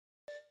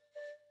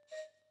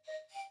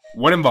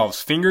What involves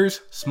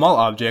fingers, small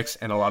objects,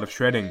 and a lot of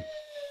shredding?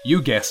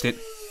 You guessed it,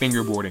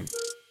 fingerboarding.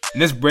 In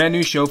this brand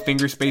new show,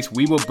 Fingerspace,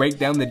 we will break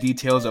down the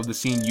details of the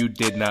scene you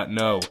did not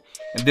know.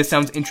 If this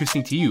sounds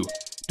interesting to you,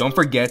 don't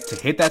forget to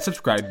hit that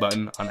subscribe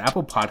button on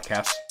Apple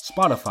Podcasts,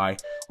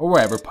 Spotify, or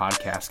wherever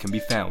podcasts can be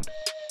found.